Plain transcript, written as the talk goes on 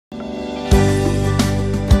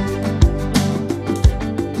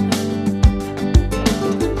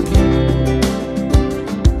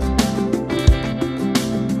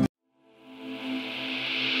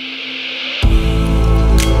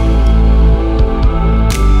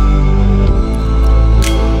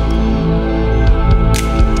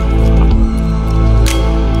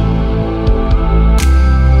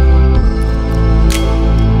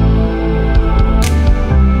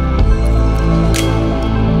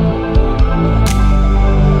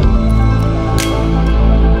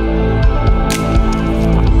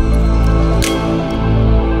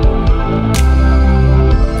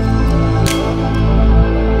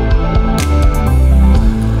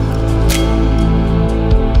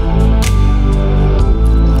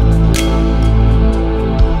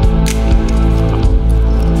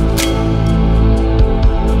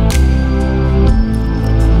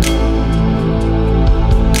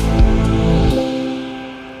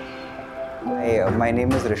Hi, my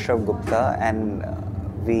name is Rishabh Gupta and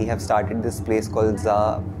we have started this place called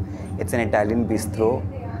Za. It's an Italian bistro.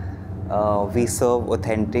 We serve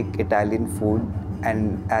authentic Italian food,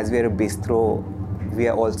 and as we are a bistro, we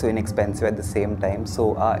are also inexpensive at the same time.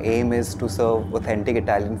 So our aim is to serve authentic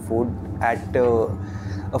Italian food at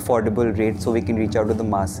affordable rate so we can reach out to the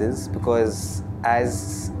masses, because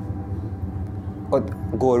as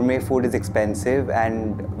gourmet food is expensive,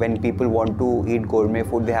 and when people want to eat gourmet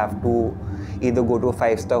food they have to either go to a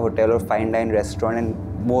 5-star hotel or fine dine restaurant,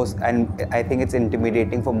 and I think it's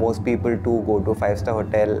intimidating for most people to go to a 5-star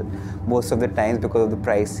hotel most of the times because of the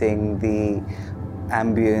pricing, the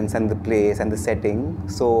ambience and the place and the setting.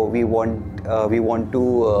 So we want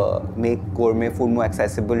to make gourmet food more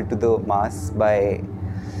accessible to the mass by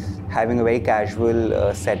having a very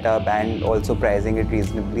casual setup and also pricing it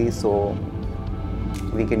reasonably, so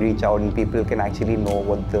we can reach out and people can actually know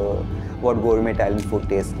what gourmet Italian food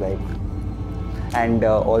tastes like. And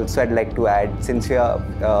also I'd like to add, since we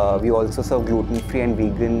also serve gluten-free and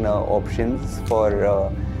vegan options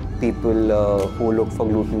for people who look for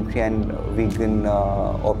gluten-free and vegan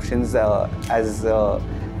options, as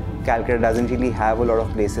Calcutta doesn't really have a lot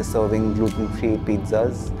of places serving gluten-free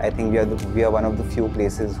pizzas. I think we are one of the few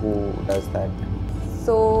places who does that.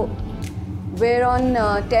 So we're on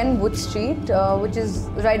 10 Wood Street, which is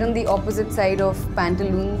right on the opposite side of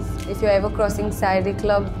Pantaloons. If you're ever crossing Saturday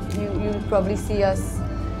Club, you'll probably see us.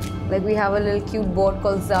 Like, we have a little cute board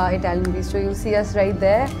called Za Italian Bistro. You'll see us right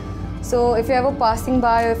there. So if you're ever passing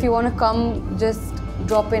by, or if you want to come, just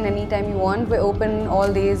drop in anytime you want. We're open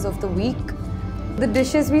all days of the week. The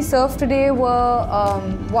dishes we served today were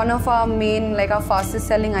one of our main, our fastest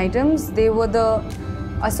selling items. They were the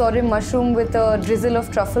assorted mushroom with a drizzle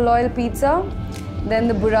of truffle oil pizza, then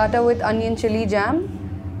the burrata with onion chili jam,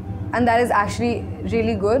 and that is actually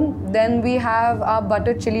really good. Then we have our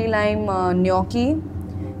butter chili lime gnocchi,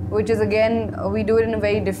 which is, again, we do it in a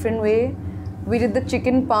very different way. We did the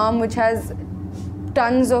chicken parm, which has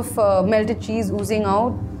tons of melted cheese oozing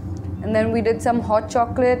out, and then we did some hot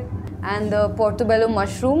chocolate and the Portobello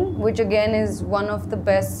mushroom, which again is one of the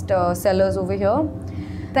best sellers over here.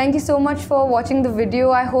 Thank you so much for watching the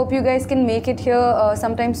video. I hope you guys can make it here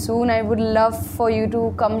sometime soon. I would love for you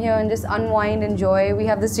to come here and just unwind, enjoy. We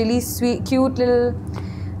have this really sweet, cute little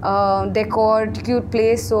decor, cute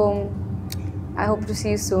place. So I hope to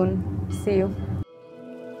see you soon. See you.